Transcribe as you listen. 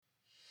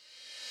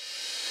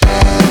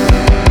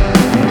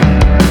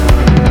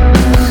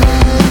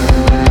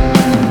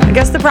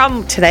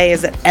problem today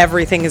is that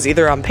everything is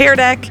either on Pear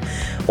Deck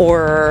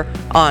or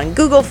on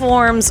Google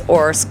Forms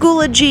or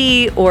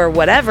Schoology or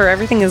whatever.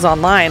 Everything is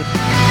online.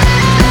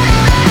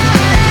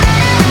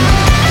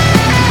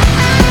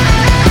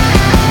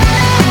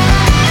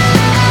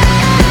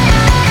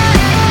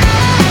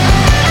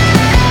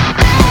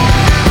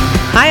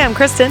 Hi, I'm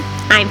Kristen.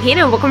 I'm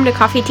Hannah. Welcome to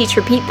Coffee Teach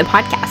Repeat, the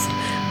podcast,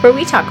 where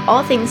we talk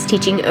all things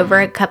teaching over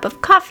a cup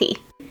of coffee.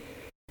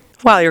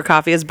 While your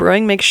coffee is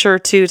brewing, make sure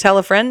to tell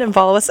a friend and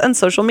follow us on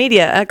social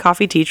media at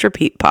Coffee Teach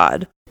Repeat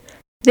Pod.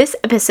 This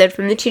episode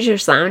from the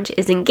Teacher's Lounge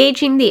is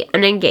Engaging the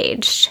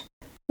Unengaged.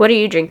 What are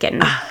you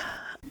drinking?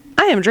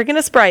 I am drinking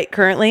a Sprite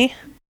currently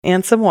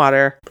and some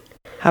water.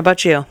 How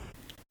about you?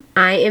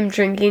 I am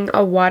drinking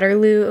a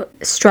Waterloo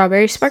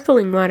strawberry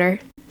sparkling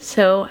water.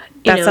 So,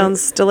 that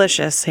sounds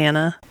delicious,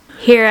 Hannah.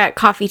 Here at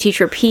Coffee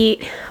Teach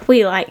Repeat,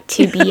 we like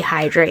to be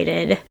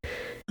hydrated.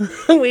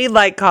 We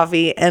like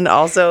coffee and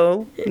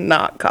also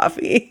not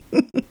coffee.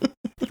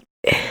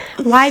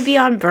 Why be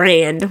on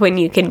brand when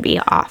you can be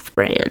off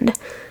brand?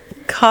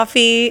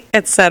 Coffee,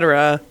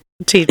 etc.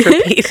 Teach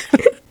Repeat.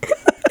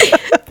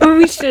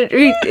 We should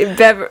read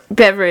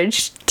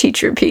beverage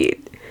Teach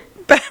Repeat.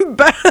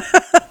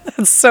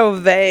 That's so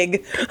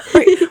vague.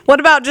 What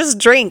about just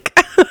drink?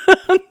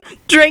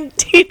 Drink,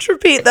 teach,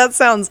 repeat. That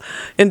sounds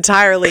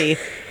entirely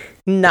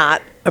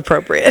not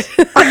appropriate.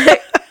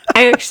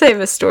 I actually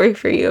have a story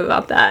for you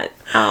about that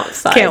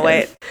outside. Can't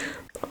wait.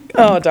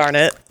 Oh, darn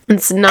it.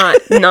 It's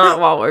not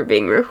while we're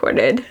being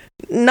recorded.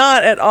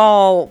 Not at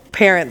all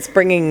parents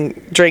bringing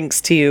drinks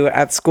to you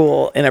at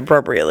school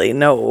inappropriately.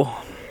 No.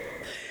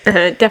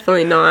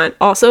 Definitely not.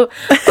 Also,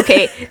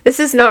 okay, this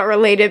is not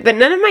related, but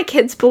none of my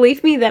kids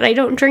believe me that I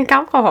don't drink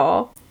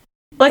alcohol.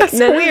 Like, that's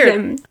none weird. of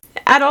them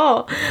at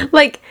all.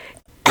 Like,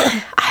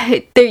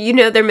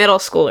 they're middle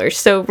schoolers,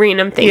 so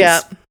random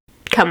things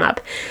come up.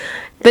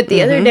 But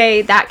the other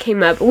day, that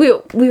came up. We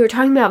were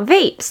talking about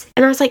vapes,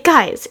 and I was like,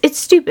 guys, it's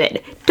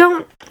stupid.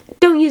 Don't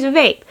use a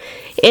vape.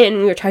 And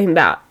we were talking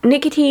about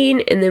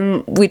nicotine, and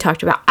then we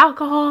talked about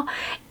alcohol,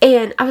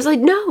 and I was like,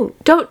 no,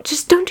 don't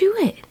do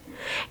it.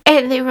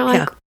 And they were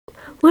like,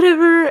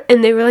 whatever.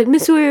 And they were like,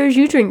 Miss Sawyers,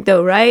 you drink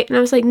though, right? And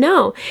I was like,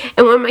 no.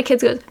 And one of my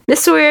kids goes,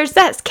 Miss Sawyers,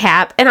 that's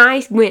cap. And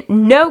I went,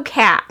 no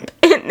cap.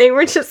 And they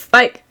were just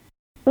like,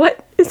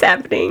 what is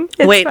happening?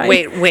 It's wait.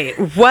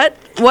 fine.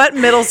 What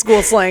middle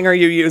school slang are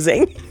you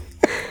using?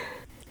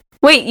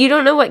 Wait, you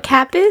don't know what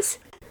cap is?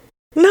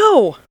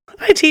 No.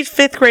 I teach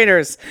 5th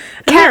graders.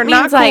 And Cap they're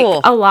means not cool.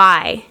 like a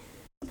lie.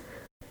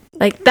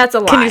 Like, that's a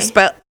lie.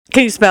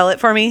 Can you spell it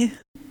for me?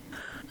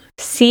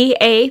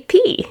 CAP.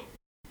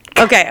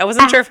 Okay, I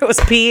wasn't sure if it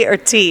was P or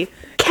T.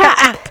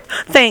 Cap.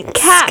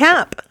 Thanks. Cap.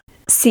 Cap.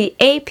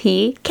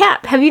 CAP.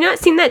 Cap. Have you not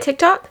seen that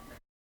TikTok?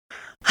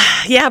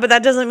 Yeah, but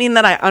that doesn't mean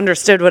that I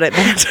understood what it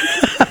meant.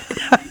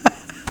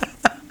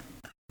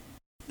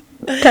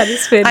 That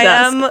is fantastic. I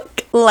am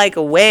like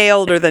way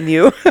older than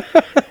you.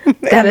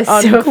 That is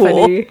so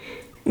funny.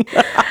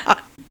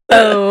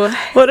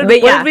 What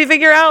did we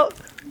figure out?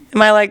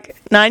 Am I like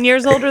 9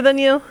 years older than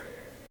you?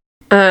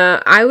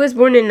 I was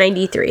born in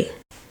 93.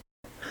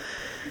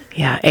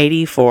 Yeah,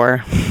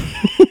 84.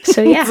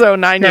 So yeah. So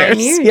 9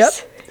 years. Yep.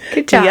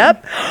 Good job.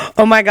 Yep.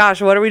 Oh my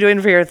gosh, what are we doing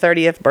for your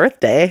 30th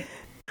birthday?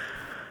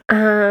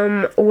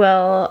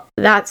 Well,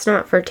 that's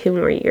not for 2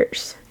 more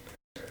years.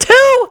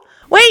 2?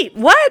 Wait,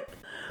 what?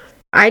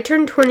 I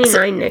turn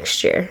 29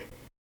 next year.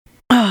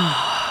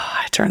 Oh,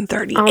 I turned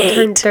 38. I'll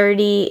turn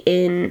 30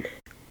 in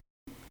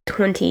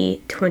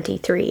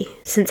 2023,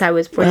 since I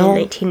was born in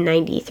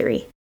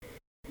 1993.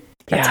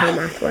 That's how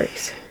math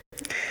works.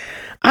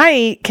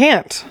 I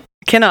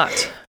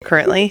cannot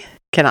currently.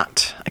 I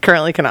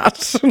currently cannot.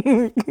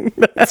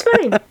 It's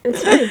fine.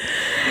 It's fine.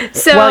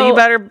 So, well, you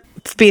better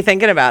be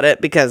thinking about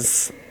it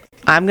because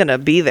I'm going to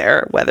be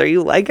there whether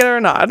you like it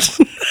or not.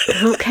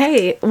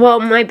 Okay. Well,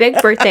 my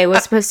big birthday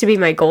was supposed to be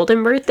my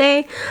golden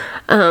birthday,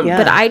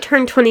 but I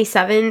turned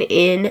 27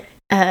 in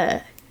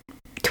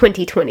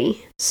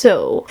 2020.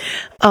 So,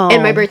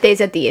 and my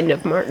birthday's at the end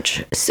of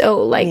March.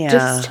 So, like,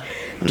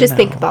 just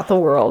think about the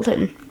world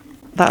and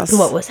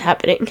what was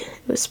happening.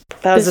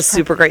 That was a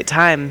super great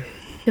time.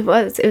 It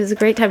was a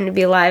great time to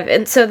be alive.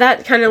 And so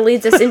that kind of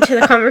leads us into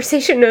the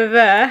conversation of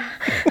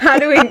how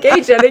to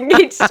engage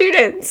unengaged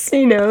students.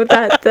 You know,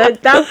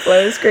 that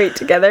flows great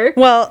together.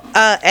 Well,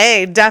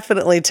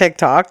 definitely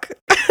TikTok.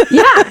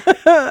 Yeah.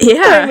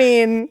 I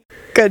mean,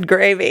 good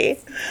gravy.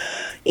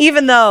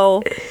 Even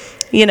though,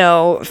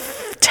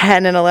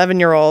 10 and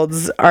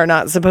 11-year-olds are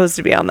not supposed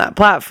to be on that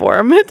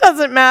platform. It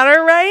doesn't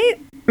matter, right?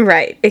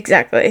 Right,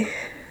 exactly.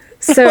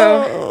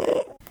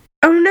 So,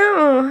 oh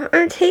no,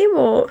 our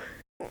table.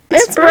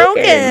 It's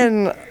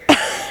broken.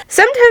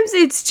 Sometimes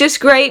it's just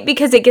great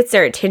because it gets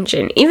their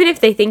attention. Even if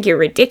they think you're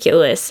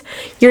ridiculous,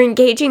 you're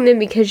engaging them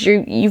because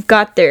you've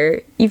got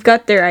their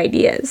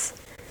ideas.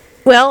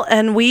 Well,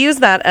 and we use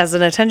that as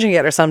an attention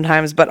getter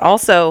sometimes, but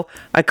also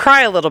I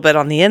cry a little bit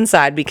on the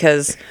inside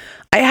because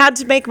I had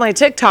to make my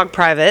TikTok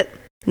private.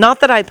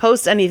 Not that I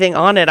post anything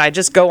on it. I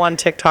just go on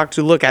TikTok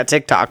to look at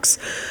TikToks.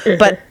 Mm-hmm.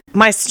 But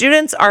my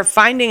students are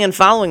finding and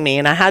following me,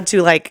 and I had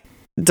to like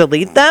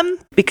delete them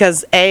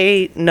because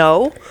A,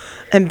 no,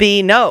 and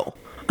B, no.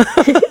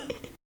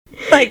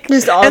 Like,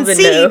 just all and the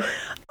C, no.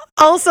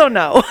 also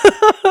no.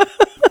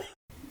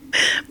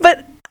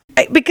 But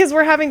because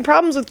we're having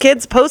problems with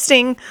kids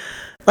posting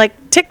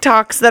like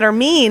TikToks that are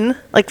mean,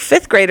 like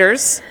 5th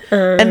graders,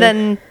 and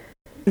then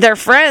their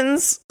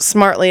friends,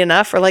 smartly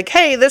enough, are like,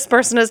 hey, this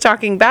person is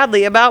talking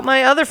badly about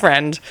my other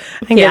friend,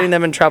 and getting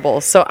them in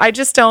trouble. So I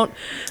just don't.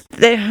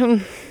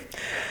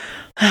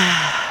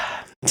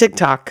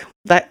 TikTok.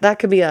 That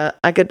could be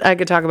I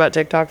could talk about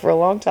TikTok for a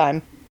long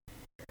time.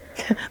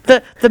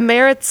 The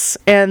merits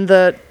and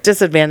the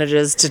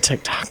disadvantages to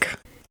TikTok.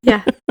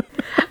 Yeah.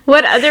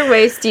 What other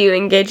ways do you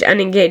engage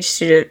unengaged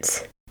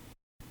students?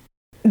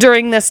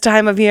 During this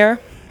time of year?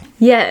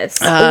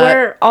 Yes.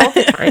 Or all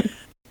the time.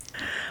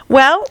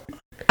 Well,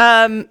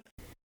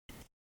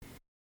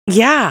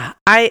 yeah,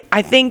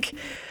 I think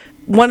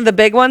one of the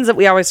big ones that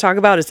we always talk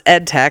about is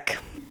EdTech.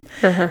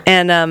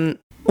 And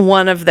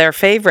one of their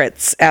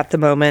favorites at the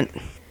moment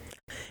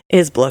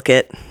is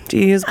Blooket. Do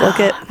you use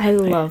Blooket? I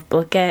love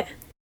Blooket.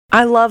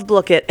 I love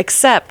Blooket,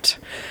 except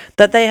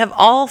that they have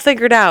all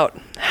figured out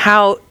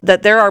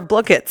that there are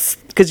Blookets,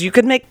 because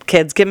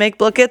kids can make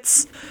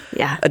Blookets.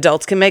 Yeah.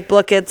 Adults can make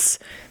Blookets.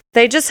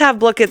 They just have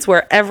Blookets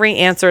where every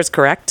answer is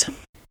correct.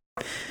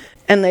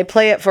 And they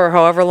play it for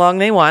however long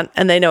they want,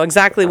 and they know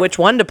exactly which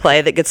one to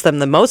play that gets them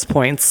the most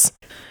points.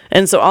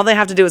 And so all they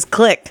have to do is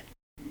click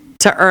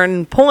to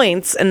earn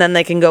points, and then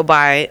they can go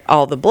buy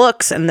all the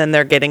books, and then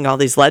they're getting all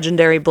these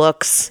legendary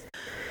books.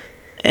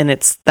 And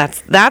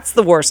that's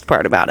the worst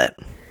part about it.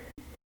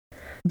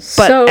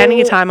 But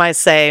anytime I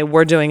say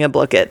we're doing a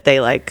Blooket,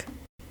 they like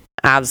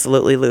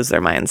absolutely lose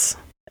their minds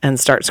and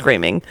start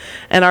screaming.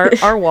 And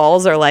our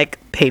walls are like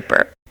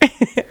paper.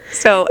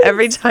 So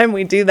every time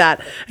we do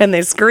that and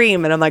they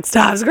scream and I'm like,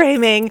 stop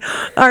screaming.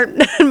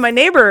 My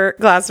neighbor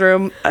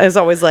classroom is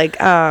always like,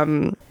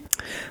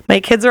 my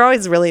kids are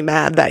always really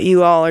mad that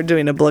you all are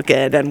doing a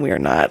Blooket and we're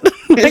not.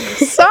 Like,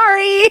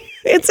 sorry,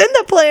 it's in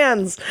the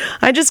plans.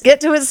 I just get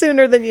to it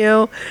sooner than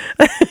you.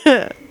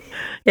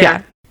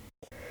 Yeah.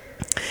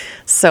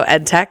 So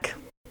EdTech.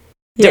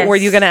 Yes. Were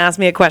you going to ask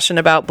me a question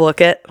about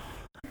Blooket?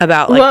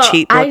 About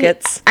cheat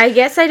Blookets? I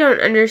guess I don't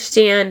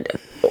understand.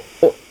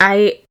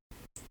 I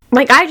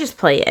just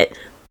play it.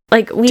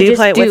 Like do you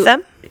play it with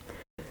them?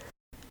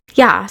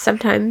 Yeah,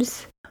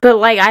 sometimes. But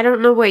like I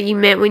don't know what you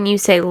meant when you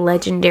say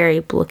legendary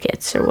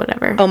Blookets or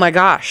whatever. Oh my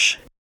gosh.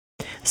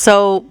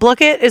 So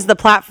Blooket is the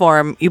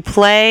platform. You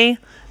play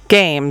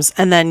games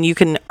and then you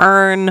can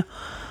earn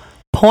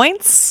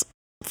points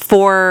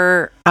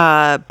for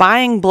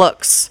buying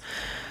books.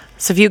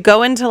 So if you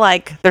go into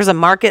there's a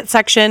market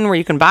section where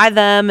you can buy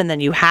them, and then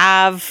you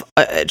have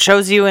it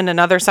shows you in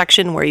another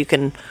section where you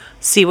can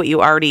see what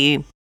you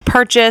already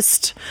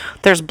purchased.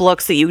 There's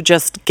books that you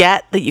just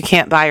get that you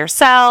can't buy or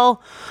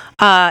sell,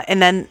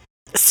 and then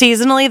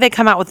seasonally they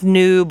come out with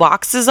new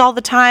boxes all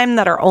the time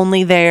that are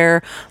only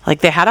there.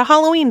 Like they had a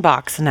Halloween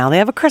box and now they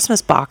have a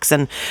Christmas box,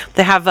 and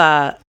they have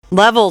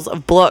levels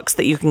of books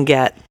that you can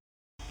get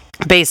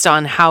based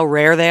on how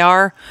rare they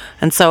are.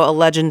 And so a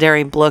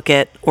legendary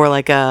Blooket or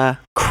like a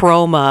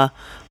Chroma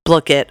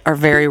Blooket are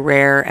very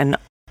rare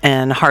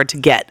and hard to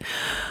get.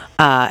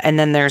 And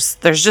then there's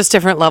just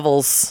different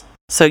levels.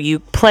 So you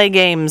play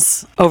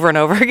games over and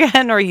over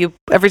again, or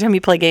every time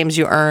you play games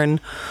you earn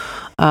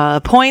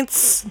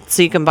points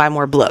so you can buy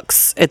more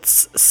books.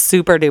 It's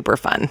super duper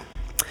fun.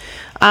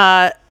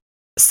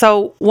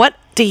 So what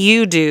do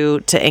you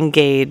do to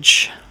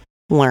engage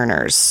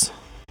learners?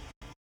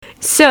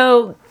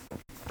 So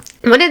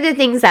one of the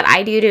things that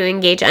I do to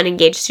engage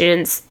unengaged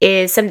students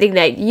is something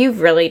that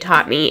you've really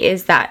taught me,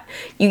 is that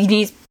you can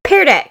use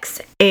Pear Decks.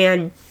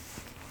 And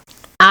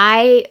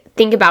I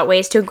think about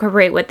ways to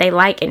incorporate what they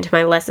like into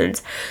my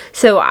lessons.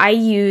 So I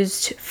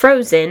used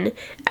Frozen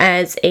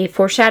as a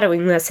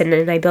foreshadowing lesson,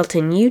 and I built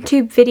in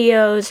YouTube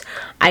videos.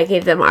 I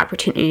gave them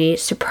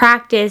opportunities to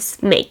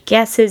practice, make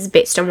guesses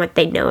based on what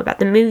they know about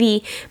the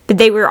movie. But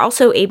they were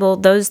also able,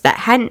 those that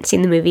hadn't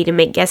seen the movie, to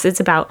make guesses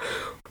about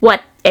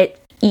what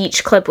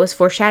each clip was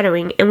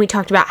foreshadowing. And we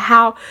talked about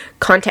how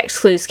context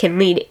clues can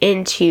lead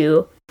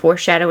into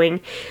foreshadowing.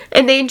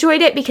 And they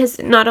enjoyed it because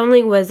not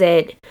only was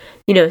it,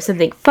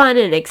 something fun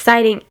and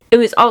exciting, it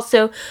was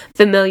also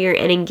familiar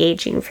and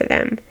engaging for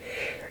them.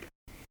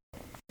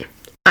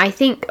 I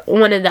think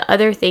one of the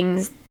other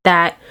things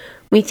that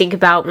we think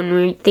about when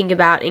we think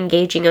about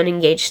engaging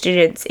unengaged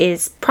students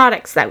is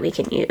products that we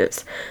can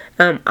use.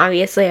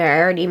 Obviously, I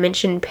already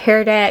mentioned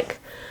Pear Deck.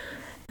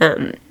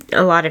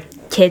 A lot of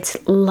kids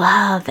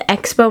love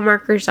expo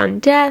markers on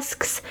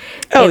desks.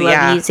 They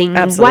love using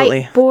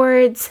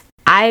whiteboards.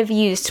 I've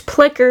used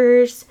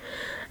Plickers.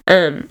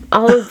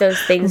 All of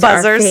those things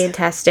Buzzers. Are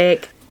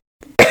fantastic.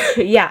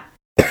 Yeah.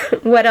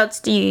 What else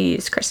do you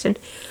use, Kristen?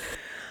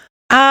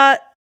 I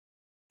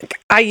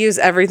use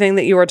everything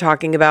that you were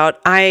talking about.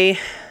 I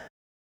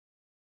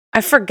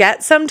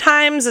forget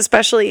sometimes,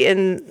 especially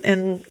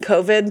in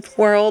COVID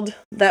world,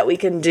 that we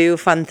can do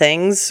fun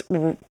things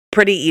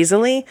pretty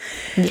easily.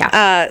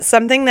 Yeah.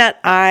 Something that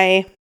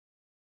I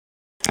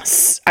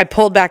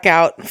pulled back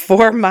out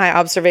for my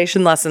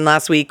observation lesson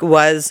last week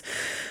was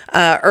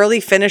early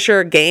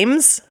finisher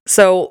games.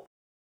 So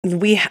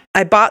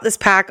I bought this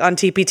pack on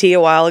TPT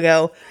a while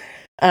ago.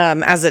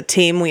 As a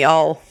team, we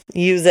all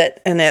use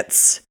it, and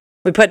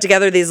we put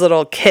together these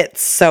little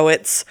kits. So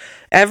it's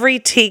every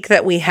teak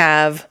that we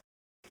have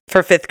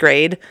for 5th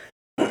grade.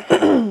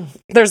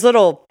 There's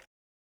little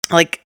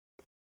like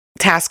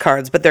task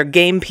cards, but they're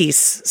game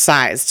piece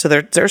sized. So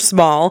they're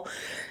small.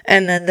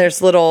 And then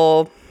there's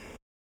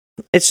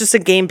it's just a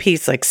game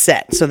piece like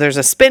set. So there's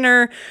a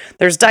spinner,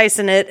 there's dice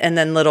in it, and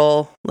then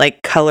little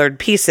like colored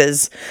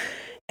pieces.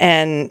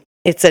 And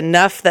it's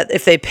enough that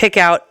if they pick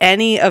out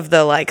any of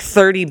the like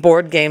 30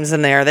 board games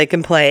in there, they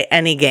can play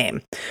any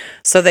game.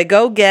 So they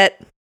go get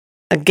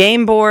a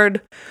game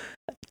board,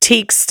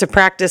 teaks to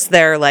practice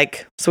their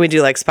so we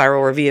do like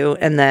spiral review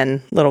and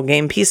then little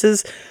game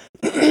pieces.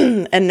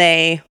 And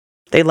they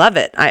love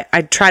it.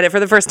 I tried it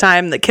for the first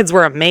time. The kids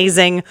were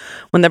amazing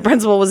when the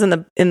principal was in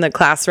the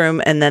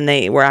classroom, and then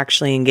they were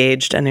actually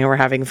engaged and they were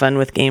having fun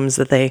with games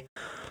that they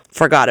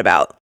forgot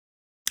about.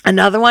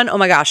 Another one, oh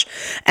my gosh,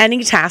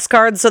 any task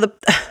cards. So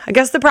I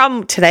guess the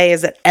problem today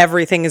is that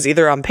everything is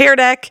either on Pear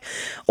Deck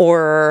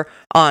or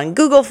on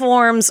Google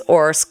Forms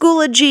or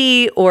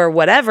Schoology or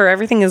whatever.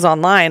 Everything is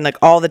online, like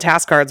all the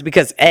task cards,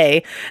 because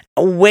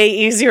way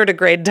easier to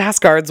grade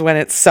task cards when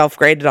it's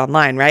self-graded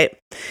online, right?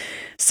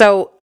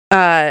 So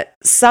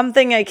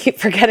something I keep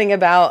forgetting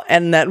about,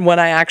 and that when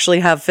I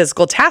actually have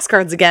physical task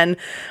cards again,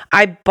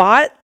 I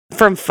bought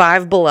from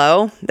Five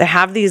Below. They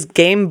have these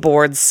game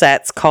board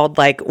sets called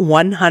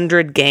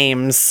 100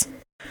 games.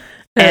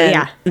 And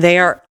yeah. They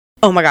are,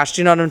 oh my gosh, do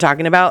you know what I'm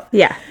talking about?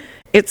 Yeah.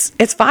 It's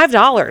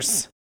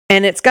 $5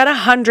 and it's got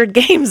 100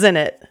 games in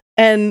it.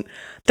 And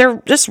they're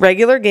just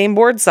regular game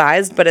board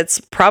sized, but it's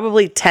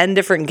probably 10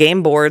 different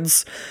game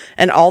boards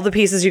and all the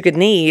pieces you could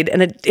need.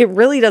 And it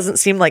really doesn't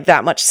seem like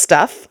that much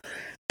stuff,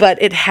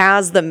 but it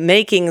has the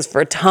makings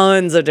for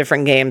tons of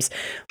different games.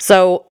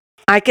 So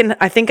I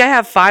think I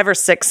have 5 or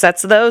 6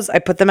 sets of those. I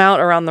put them out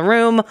around the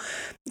room.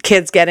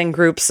 Kids get in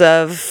groups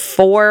of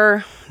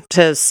 4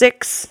 to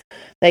 6.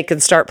 They can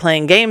start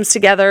playing games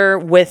together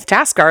with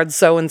task cards.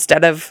 So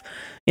instead of,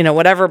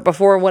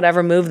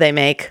 whatever move they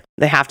make,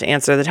 they have to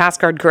answer the task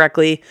card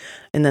correctly,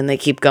 and then they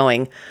keep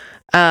going.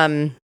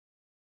 Gosh,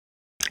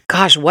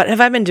 what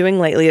have I been doing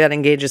lately that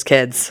engages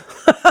kids?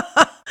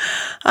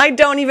 I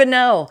don't even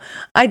know.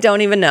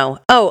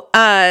 Oh,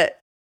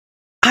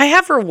 I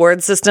have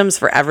reward systems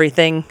for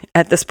everything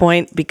at this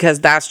point because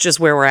that's just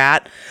where we're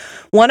at.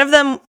 One of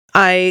them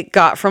I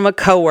got from a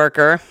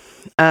coworker.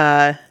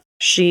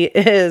 She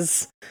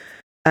is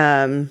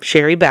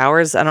Sherry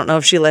Bowers. I don't know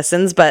if she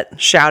listens, but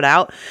shout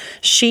out.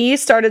 She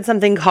started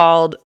something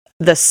called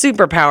the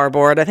Superpower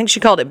Board. I think she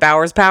called it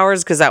Bowers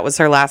Powers because that was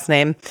her last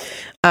name.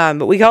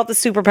 But we call it the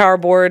Superpower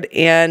Board.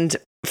 And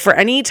for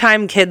any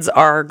time kids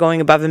are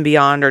going above and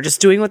beyond or just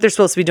doing what they're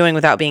supposed to be doing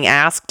without being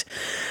asked,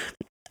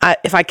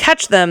 if I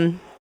catch them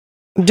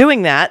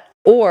doing that,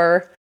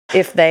 or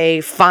if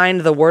they find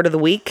the word of the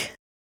week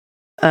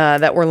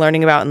that we're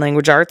learning about in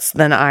language arts,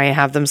 then I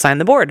have them sign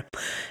the board.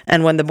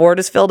 And when the board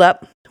is filled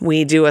up,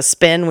 we do a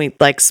spin. We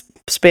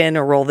spin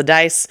or roll the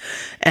dice,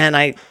 and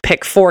I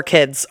pick 4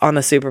 kids on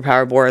the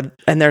Superpower Board,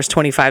 and there's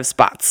 25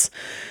 spots.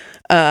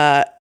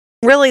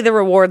 Really, the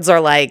rewards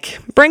are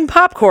bring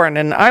popcorn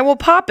and I will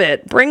pop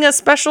it. Bring a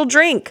special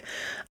drink.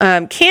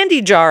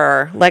 Candy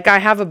jar. I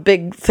have a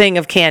big thing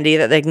of candy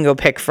that they can go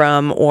pick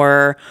from,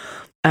 or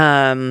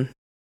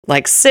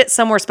sit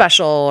somewhere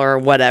special or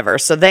whatever.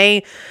 So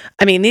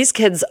these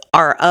kids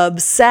are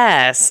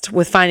obsessed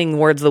with finding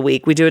words of the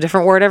week. We do a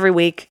different word every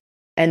week,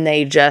 and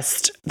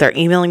they're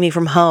emailing me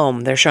from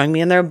home. They're showing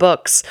me in their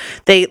books.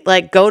 They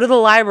go to the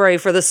library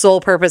for the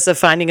sole purpose of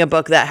finding a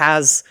book that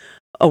has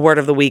a word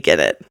of the week in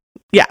it.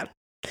 Yeah.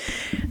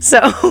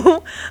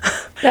 So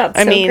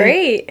that's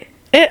great.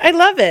 I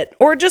love it.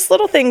 Or just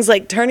little things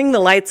like turning the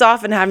lights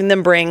off and having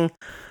them bring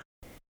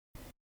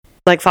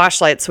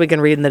flashlights so we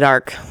can read in the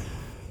dark.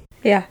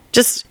 Yeah.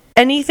 Just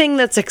anything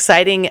that's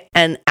exciting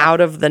and out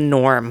of the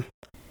norm.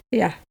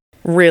 Yeah.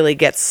 Really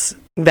gets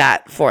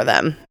that for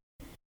them.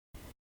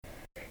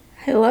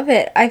 I love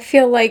it. I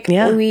feel like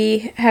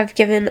we have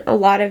given a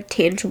lot of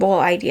tangible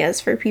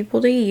ideas for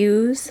people to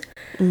use.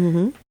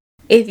 Mm-hmm.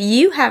 If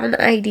you have an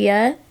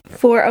idea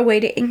for a way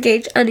to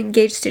engage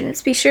unengaged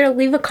students, be sure to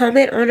leave a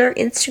comment on our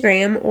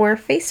Instagram or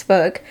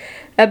Facebook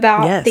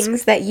about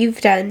things that you've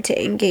done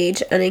to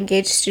engage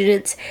unengaged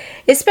students,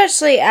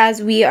 especially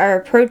as we are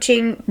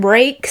approaching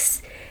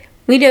breaks.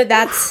 We know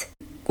that's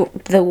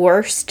the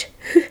worst.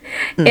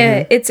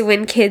 Mm-hmm. It's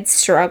when kids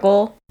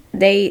struggle.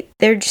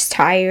 They're just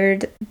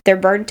tired. They're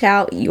burnt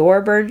out.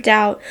 You're burnt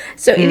out.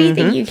 So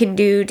anything you can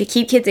do to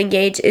keep kids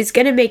engaged is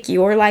going to make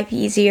your life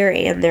easier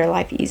and their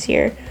life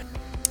easier.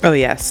 Oh,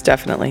 yes,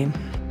 definitely.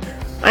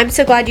 I'm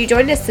so glad you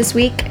joined us this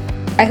week.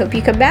 I hope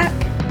you come back.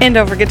 And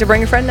don't forget to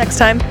bring a friend next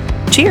time.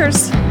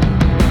 Cheers.